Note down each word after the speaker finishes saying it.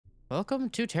Welcome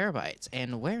to Terabytes.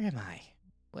 And where am I?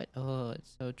 What? Oh,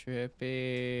 it's so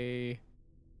trippy.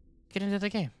 Get into the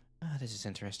game. Oh, this is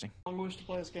interesting. Long wish to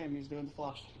play this game. He's doing the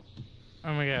flash.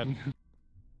 Oh my god.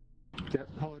 Yep,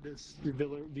 how it is,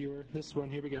 viewer. This one,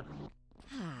 here we go.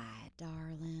 Hi,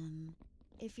 darling.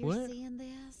 If you're What? seeing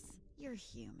this, you're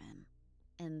human.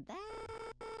 And that,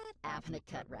 I'm gonna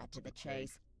cut right to the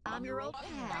chase. I'm your old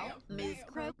pal, Ms.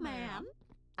 Croakman.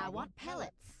 I want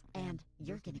pellets, and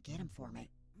you're gonna get them for me.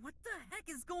 What the heck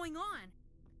is going on?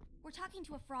 We're talking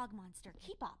to a frog monster.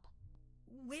 Keep up.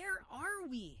 Where are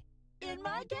we? In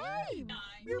my game!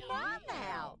 You're mine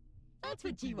now! That's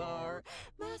what you are.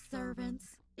 My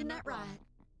servants. Isn't that right?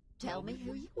 Tell me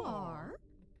who you are.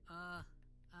 I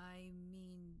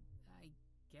mean, I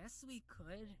guess we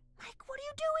could. Like, what are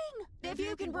you doing? If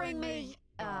you can bring me,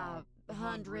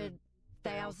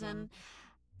 100,000,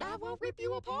 I won't rip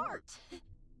you apart.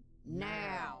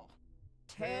 Now,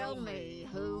 tell me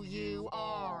who you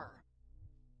are.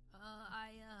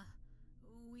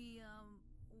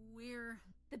 We're...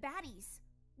 The baddies.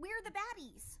 We're the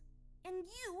baddies. And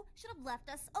you should have left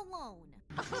us alone.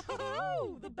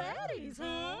 Oh, the baddies,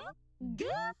 huh?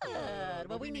 Good.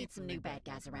 Well, we need some new bad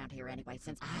guys around here anyway,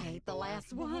 since I ate the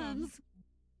last ones.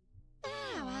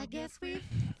 Now, I guess we've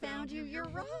found you your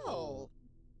role.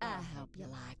 I hope you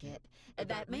like it.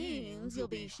 That means you'll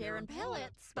be sharing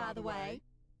pellets, by the way.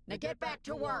 Now get back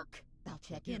to work. I'll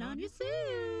check in on you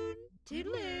soon.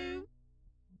 Toodaloo.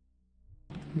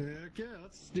 Okay,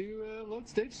 let's do load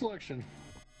stage selection.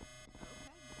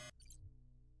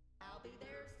 I'll be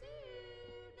there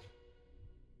soon.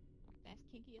 That's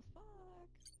kinky as fuck.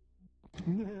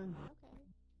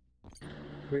 Okay.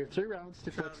 We have 3 rounds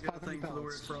to fix Got a thing 500 for the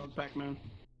word pounds. frog, Pac-Man.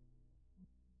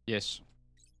 Yes.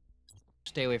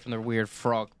 Stay away from the weird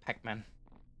frog, Pac-Man.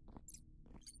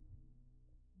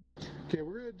 Okay,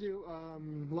 we're gonna do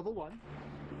level 1.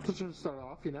 Just to start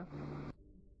off, you know.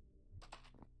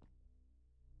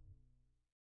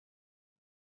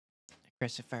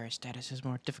 Aggressive fire status is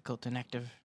more difficult than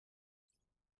active.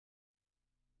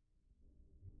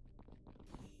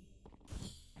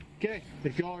 Okay,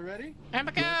 if y'all are ready, I'm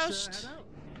a let's, ghost! head out.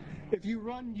 If you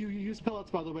run, you use pellets,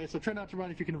 by the way, so try not to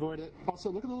run if you can avoid it. Also,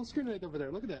 look at the little screen right over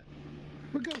there. Look at that.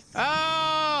 We're ghosts.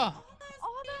 Oh!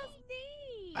 Oh, that's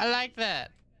neat. I like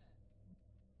that.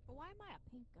 But why am I a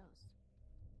pink ghost?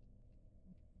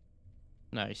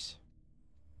 Nice.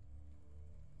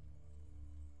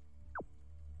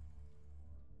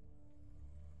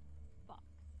 Fuck.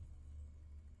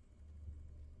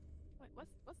 Wait,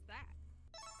 what's that?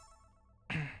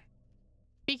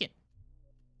 Beacon.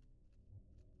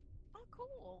 Oh,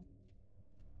 cool.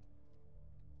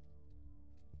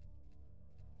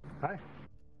 Hi.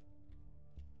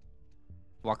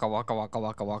 Waka waka waka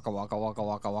waka waka waka waka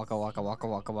waka waka waka waka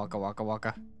waka waka waka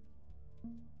waka.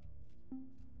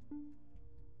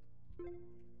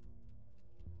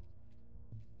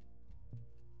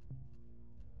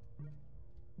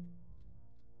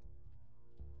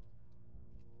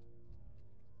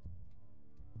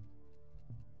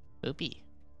 Boopy.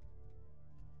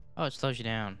 Oh, it slows you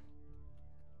down.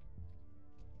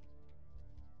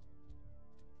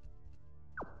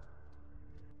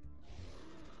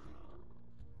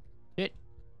 Shit.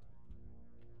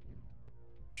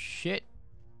 Shit.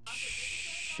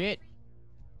 Shit.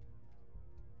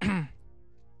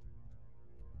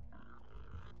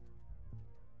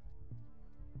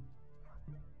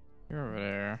 You're over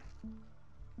there.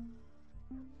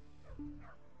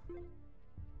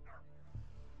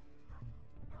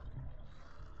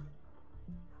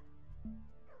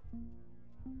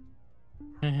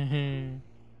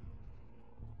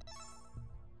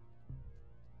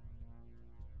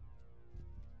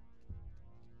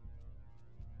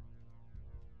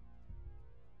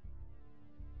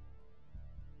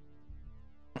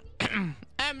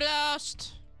 I'm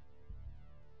lost.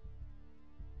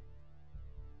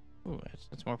 Ooh,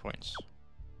 that's more points.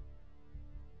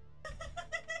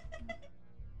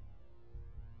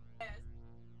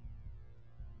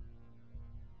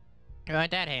 You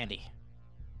aren't that handy.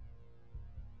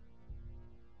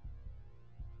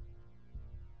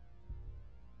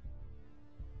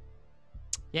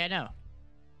 Yeah, no.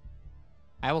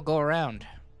 I will go around.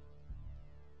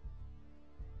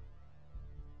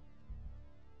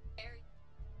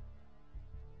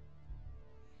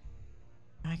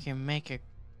 I can make a...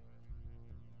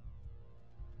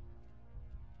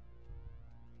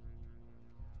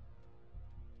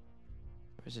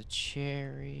 There's a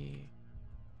cherry.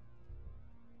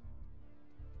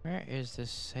 Where is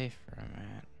this safe room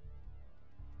at?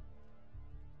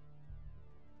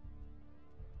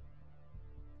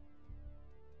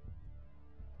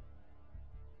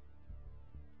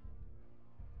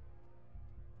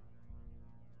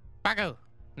 Baku!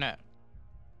 No.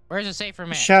 Where's the safe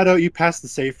room at? Shadow, you passed the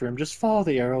safe room. Just follow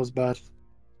the arrows, bud.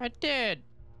 I did.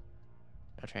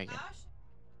 I'll try again.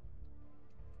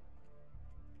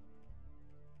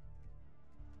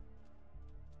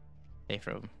 Safe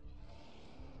room.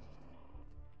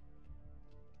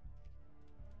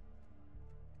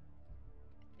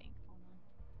 I think.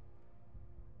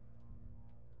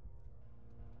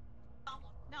 Hold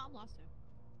on. No, I'm lost too.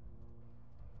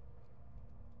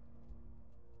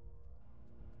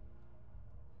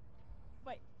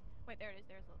 Wait, there it is.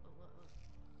 There's a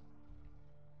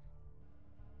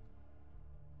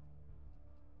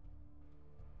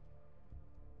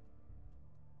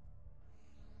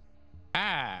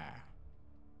Ah.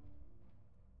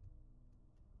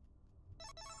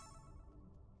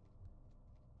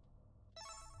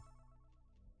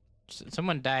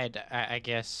 Someone died, I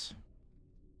guess.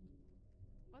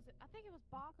 Was it? I think it was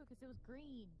Baku because it was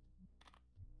green.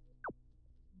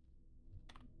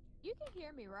 You can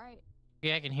hear me, right?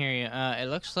 Yeah, I can hear you. It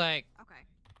looks like Okay.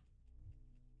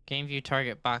 game view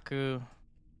target Baku.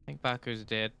 I think Baku's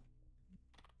dead.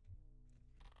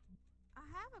 I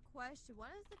have a question. What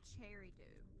does the cherry do?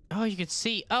 Oh, you can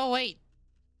see. Oh, wait.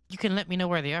 You can let me know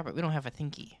where they are, but we don't have a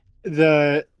thingy.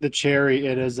 The cherry,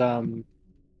 it is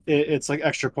it's like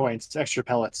extra points, it's extra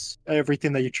pellets.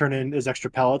 Everything that you turn in is extra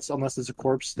pellets. Unless it's a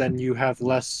corpse, then you have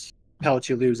less pellets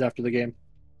you lose after the game.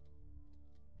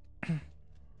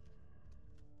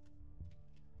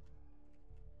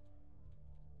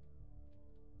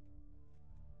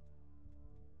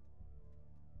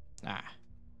 Ah.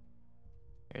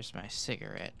 Here's my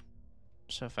cigarette.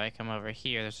 So if I come over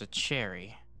here, there's a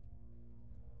cherry.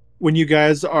 When you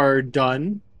guys are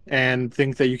done and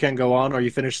think that you can go on, or you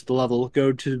finish the level,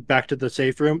 go to back to the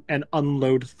safe room and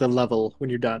unload the level when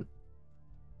you're done.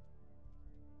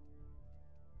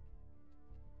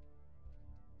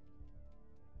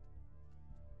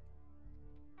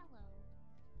 Hello.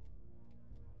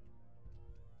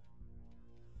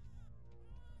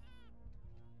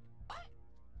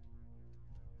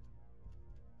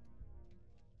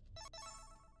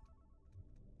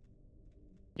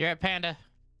 You're at Panda.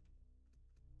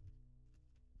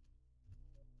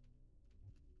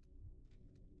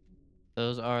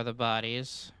 Those are the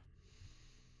bodies.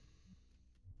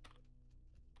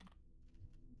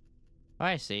 Oh,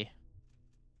 I see.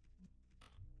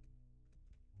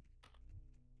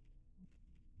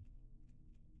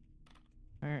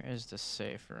 Where is the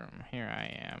safe room? Here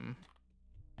I am.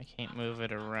 I can't move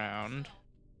it around.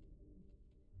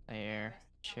 There.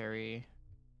 Cherry.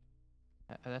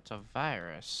 That's a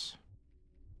virus.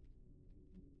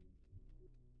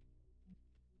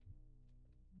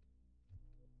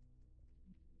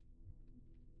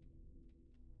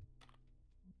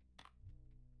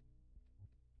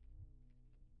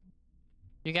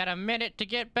 You got a minute to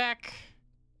get back.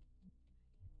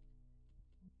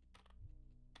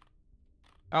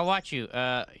 I'll watch you.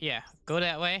 Yeah. Go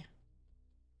that way.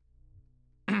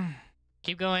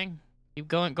 Keep going. Keep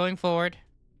going forward.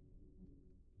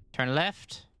 Turn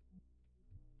left.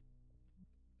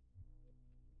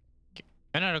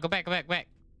 No, go back, back.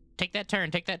 Take that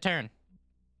turn.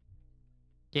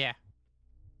 Yeah.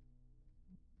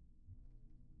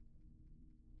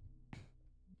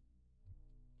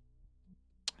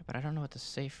 But I don't know what the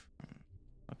safe room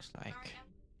looks like.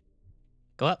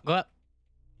 Go up.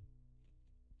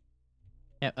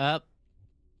 Yep, up.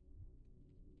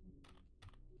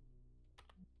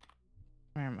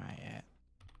 Where am I at?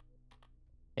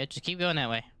 Yeah, just keep going that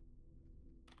way.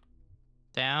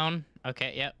 Down.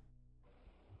 Okay, yep.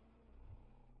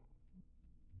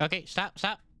 Okay, stop.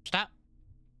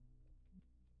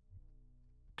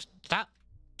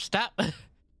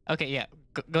 Okay, yeah,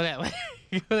 go that way.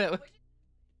 Go that way.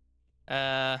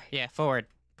 Yeah, forward.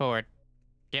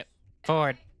 Yep,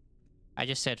 forward. I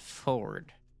just said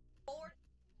forward.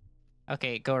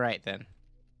 Okay, go right then.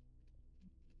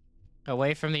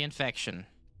 Away from the infection.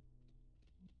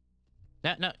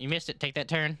 No, you missed it. Take that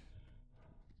turn.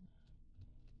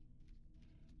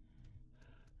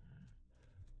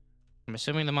 I'm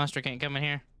assuming the monster can't come in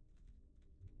here.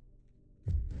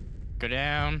 Go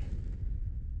down.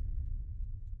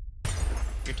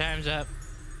 Your time's up.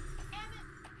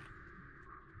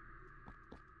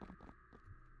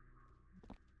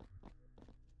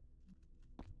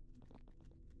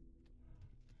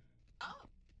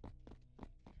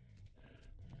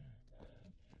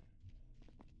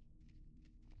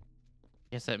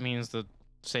 Guess that means the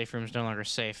safe room's no longer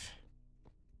safe.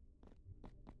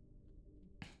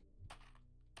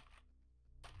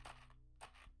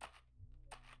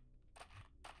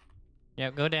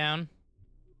 Yep, go down.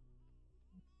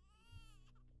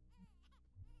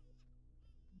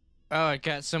 Oh, it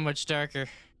got so much darker.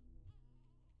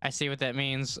 I see what that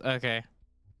means. Okay.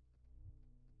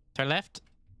 To our left.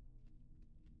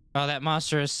 Oh, that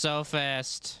monster is so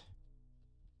fast.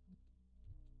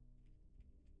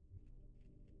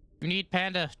 We need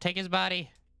Panda. Take his body.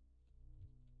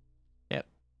 Yep.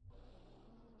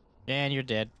 And you're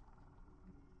dead.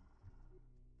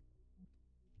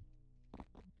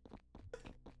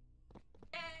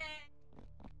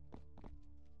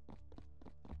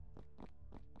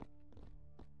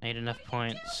 Need enough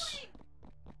points.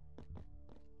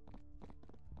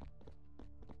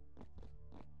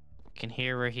 Can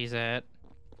hear where he's at.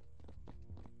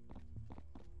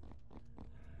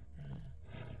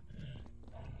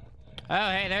 Oh,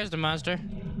 hey, there's the monster.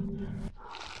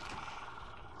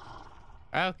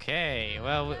 Okay,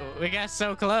 well, we got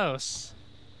so close.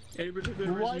 Any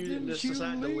particular Why reason you didn't just you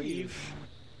decided to leave? leave?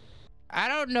 I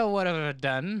don't know what I've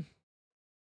done.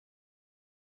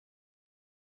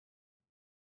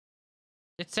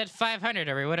 It said 500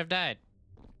 or we would have died.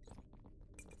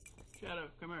 Shadow,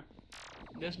 come here.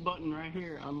 This button right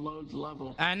here unloads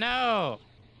level. I know.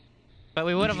 But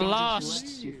we would have You just lost.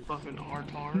 left, you fucking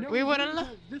retard. We would've lo-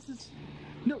 This is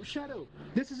no Shadow.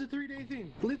 This is a 3-day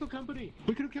thing. Lethal Company.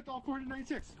 We could have kept all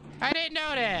 496. I didn't know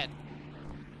that.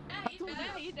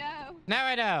 Now you know. Now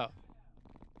I know.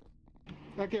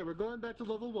 Okay, we're going back to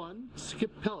level 1.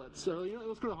 Skip pellets. So you know,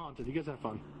 let's go to haunted. You guys have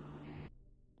fun.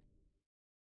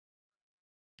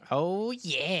 Oh,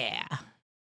 yeah.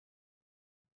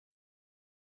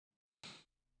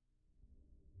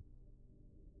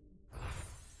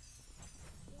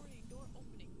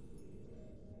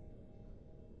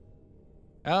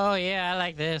 Oh, yeah, I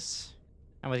like this.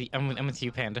 I'm with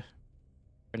you, Panda.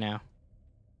 For now.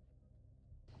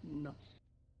 No.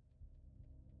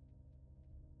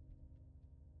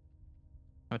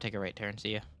 I'll take a right turn.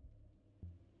 See ya.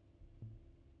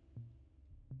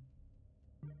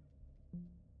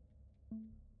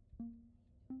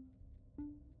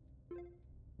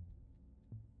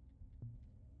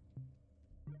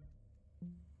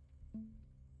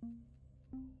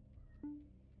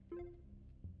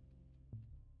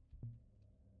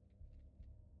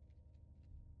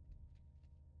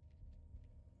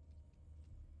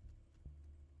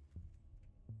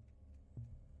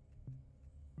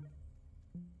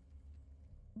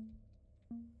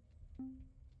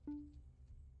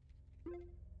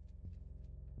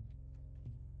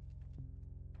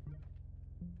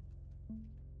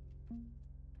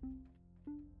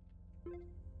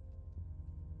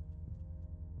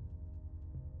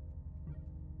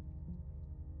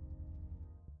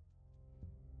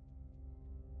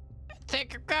 I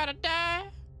think I'm gonna die.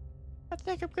 I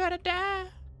think I'm gonna die.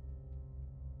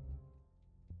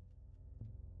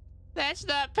 That's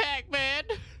not Pac-Man.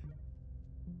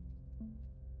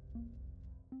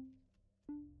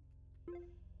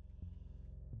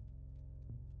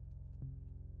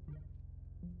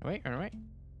 Wait, alright.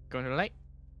 Going to the light.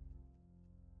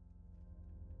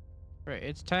 Right,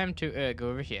 it's time to go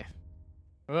over here.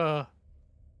 Oh.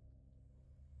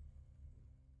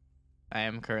 I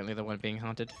am currently the one being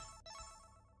haunted.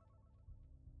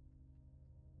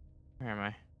 Where am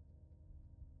I?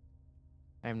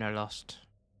 I am now lost.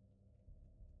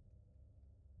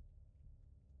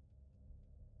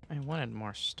 I wanted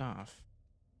more stuff.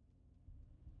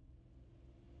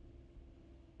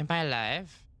 Am I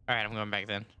alive? Alright, I'm going back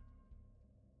then.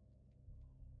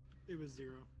 It was 0.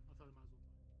 I thought I might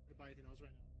as well buy anything else right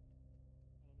now.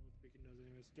 I don't know what the beacon does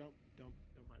anyways.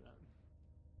 Don't buy that.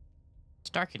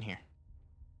 It's dark in here.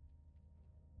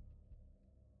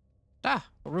 Ah,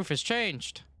 the roof has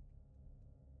changed.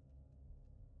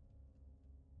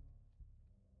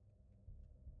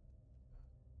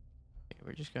 Okay,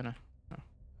 we're just gonna... Oh.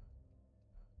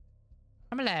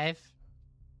 I'm alive.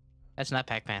 That's not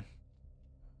Pac-Man.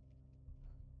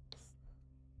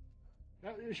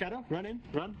 Shadow, run in.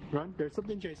 Run. There's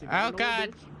something chasing you. Oh, I don't know what God.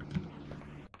 it is.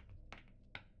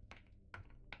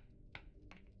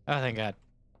 Oh, thank God.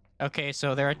 Okay,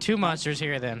 so there are 2 monsters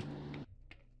here then.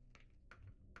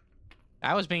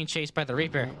 I was being chased by the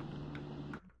Reaper.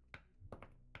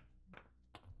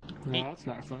 No, that's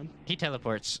not fun. He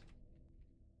teleports.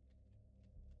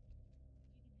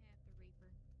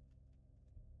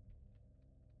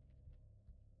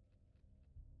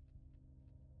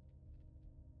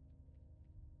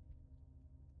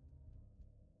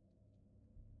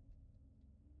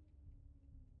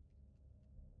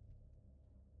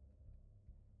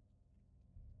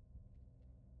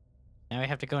 Now we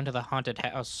have to go into the haunted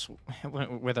house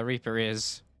where the Reaper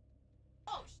is.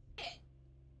 Oh, shit!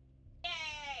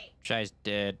 Yay! Shy's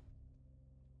dead.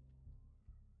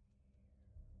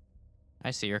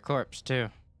 I see your corpse, too.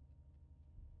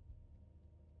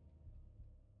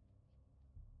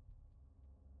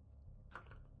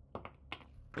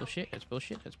 bullshit. That's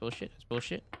bullshit. That's bullshit. That's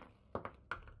bullshit.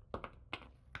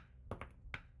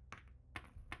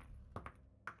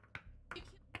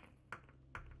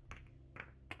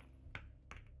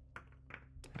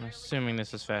 I'm assuming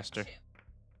this is faster.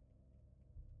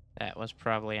 That was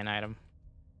probably an item.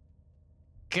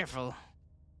 Careful.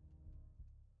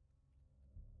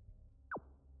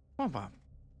 Come on, Bob.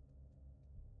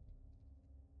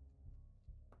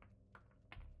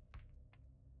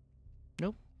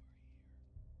 Nope.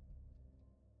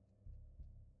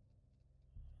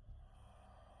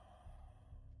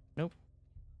 Nope.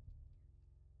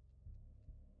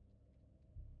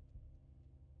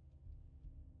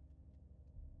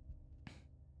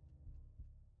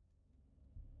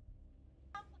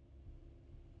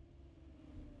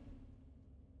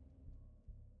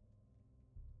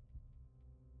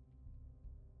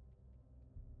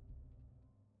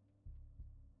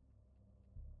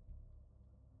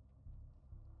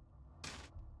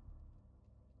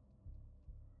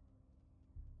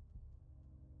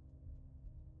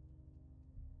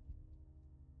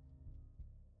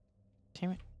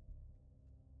 Damn it.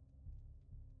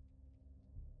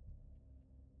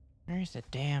 Where's the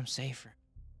damn safe room?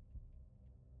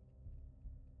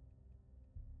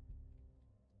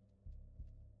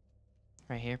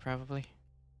 Right here, probably.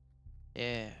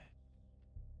 Yeah.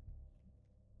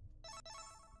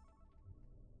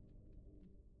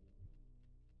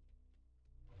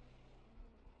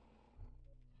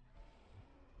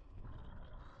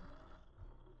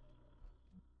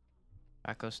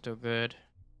 Baco's still good.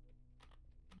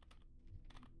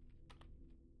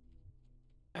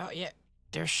 Oh, yeah.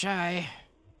 They're shy.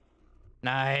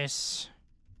 Nice.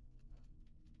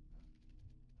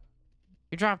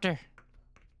 You dropped her.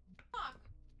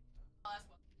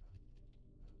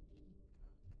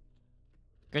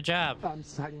 Good job. I'm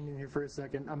just hiding in here for a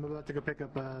second. I'm about to go pick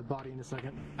up a body in a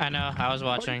second. I know. I was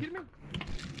watching.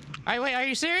 Hey, wait. Are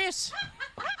you serious?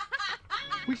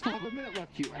 We still have a minute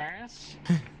left, you ass.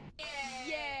 Yes!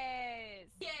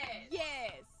 Yes!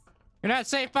 Yes! You're not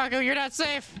safe, Baco. You're not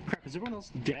safe. Crap, is everyone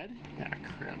else dead? Ah,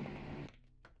 crap.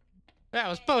 That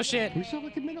was bullshit. We still have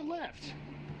like a minute left.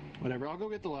 Whatever, I'll go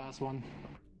get the last one.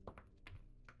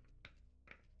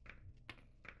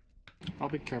 I'll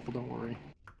be careful, don't worry.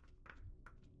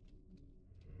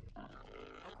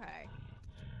 Okay.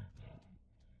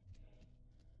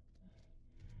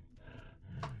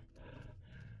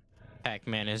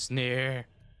 Pac-Man is near.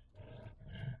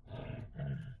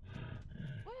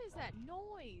 What is that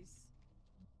noise?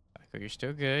 Baco, you're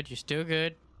still good. You're still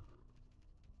good.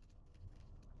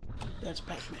 That's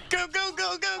Pac-Man. Go, go,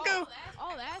 go, go, go.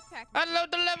 Oh, that's Pac-Man.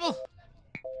 Unload the level.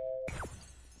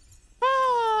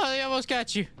 Oh, they almost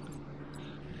got you.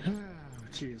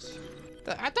 Jeez.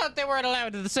 I thought they weren't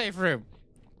allowed to the safe room.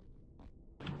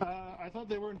 I thought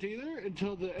they weren't either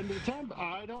until the end of the time, but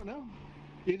I don't know.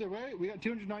 Either way, we got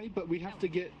 290, but we have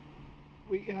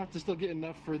to still get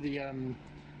enough for the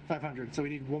 500, so we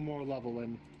need one more level,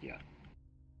 and yeah.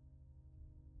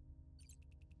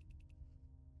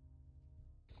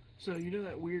 So you know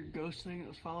that weird ghost thing that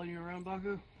was following you around,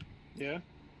 Baku? Yeah?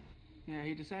 Yeah,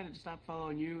 he decided to stop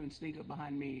following you and sneak up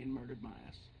behind me and murdered my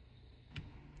ass.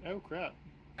 Oh, crap.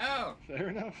 Oh, Fair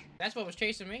enough. that's what was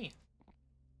chasing me.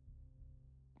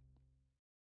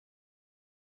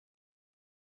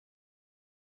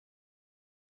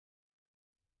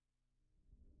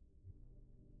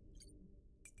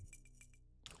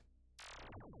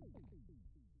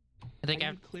 I think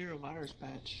I clear a virus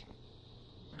patch.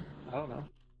 I don't know.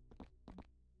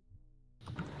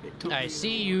 I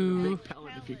see you. Big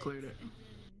pellet if you cleared it.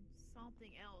 Something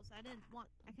else. I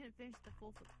couldn't finish the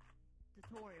full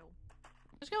tutorial.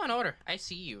 Let's go in order. I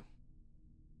see you.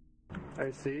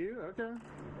 I see you? Okay.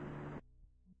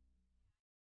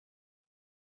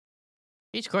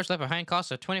 Each corpse left behind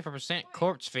costs a 24%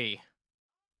 corpse fee.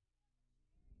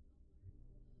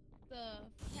 The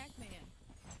Pac-Man.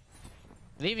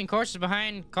 Leaving corpses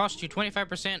behind costs you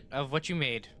 25% of what you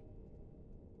made.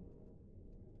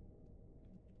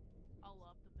 I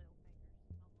love the middle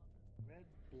fingers. Red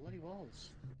bloody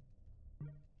walls.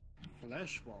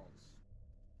 Flesh walls.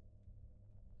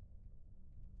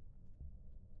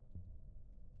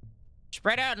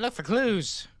 Spread out and look for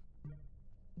clues.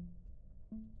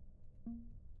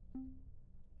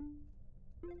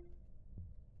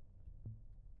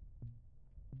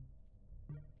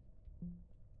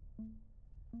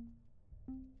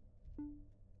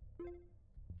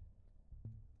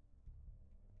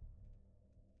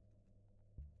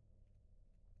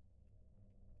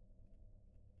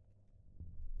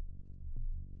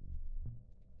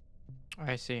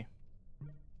 I see.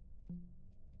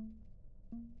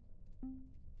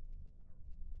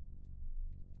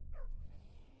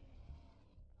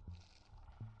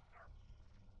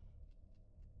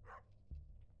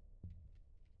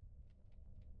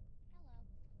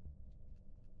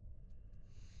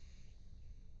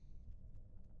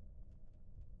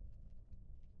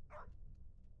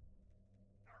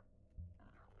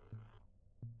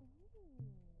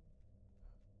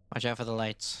 Watch out for the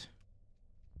lights.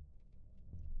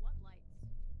 What lights?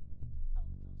 Oh,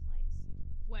 those lights.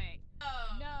 Wait.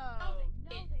 Oh. No. No,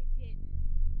 they didn't.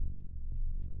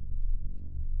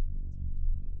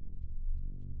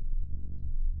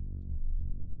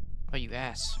 Oh, you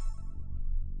ass.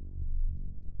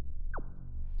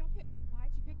 Don't pick.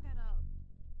 Why'd you pick that up?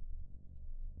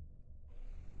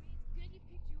 I mean, it's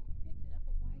good you picked it up,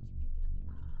 but why'd you pick it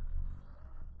up?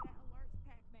 That alerts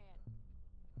Pac-Man.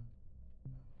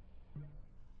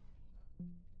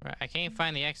 Right, I can't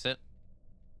find the exit.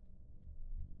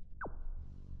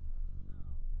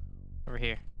 Over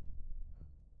here.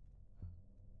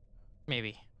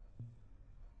 Maybe.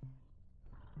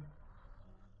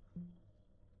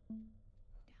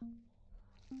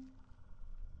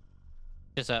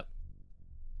 Just up.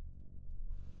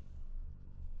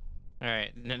 All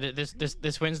right,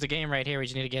 this wins the game right here. We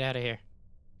just need to get out of here.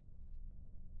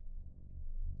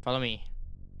 Follow me.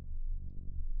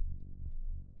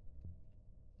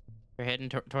 We're heading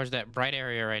towards that bright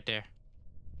area right there.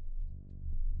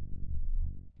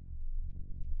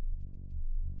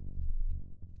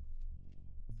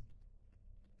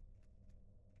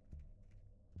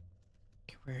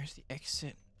 Okay, where's the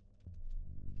exit?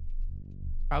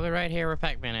 Probably right here where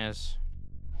Pac-Man is.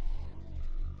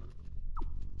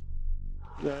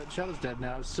 Shadow's dead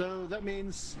now, so that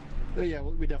means... Oh, yeah,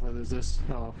 we definitely lose this.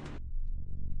 Oh.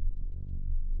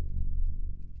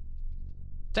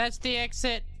 That's the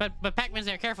exit, but Pac-Man's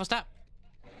there. Careful, stop.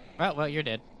 Well, you're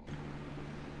dead.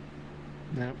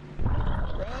 Yep.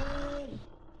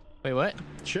 Wait, what?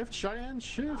 Shift, Cheyenne,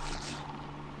 shift.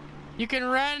 You can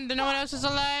run. No one else is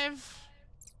alive.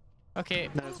 Okay.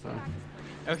 That's fine.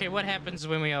 Okay, what happens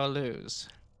when we all lose?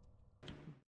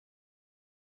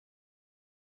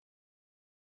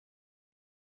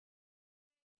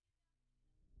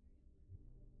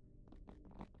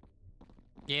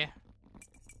 Yeah.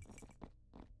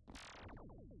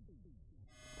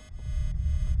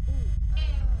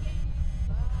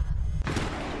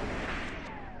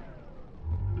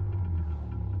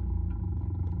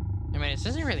 I mean, this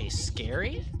isn't really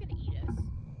scary. It's gonna eat us.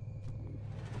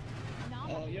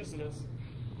 No, Yes, it is.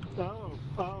 Oh,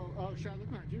 Shadow,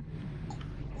 look behind you.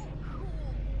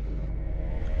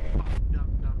 No.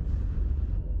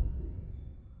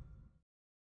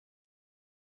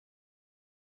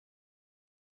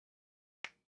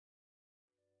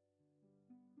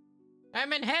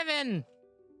 I'm in heaven.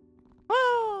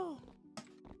 Woo!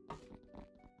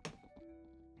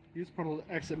 Use portal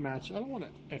to exit match. I don't want to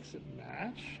exit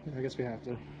match. I guess we have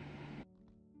to.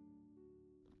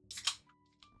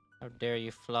 How dare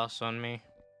you floss on me?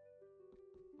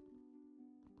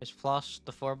 Is floss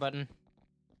the 4 button?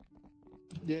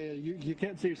 Yeah, you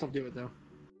can't see yourself do it though.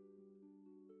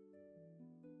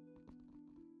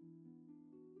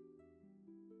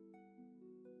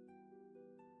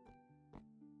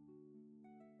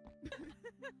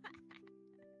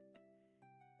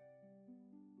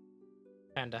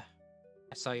 Panda,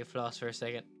 I saw you floss for a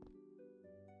second.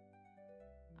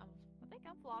 I think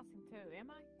I'm flossing too.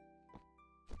 Am I?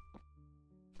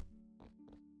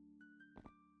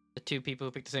 The 2 people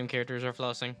who picked the same characters are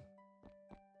flossing.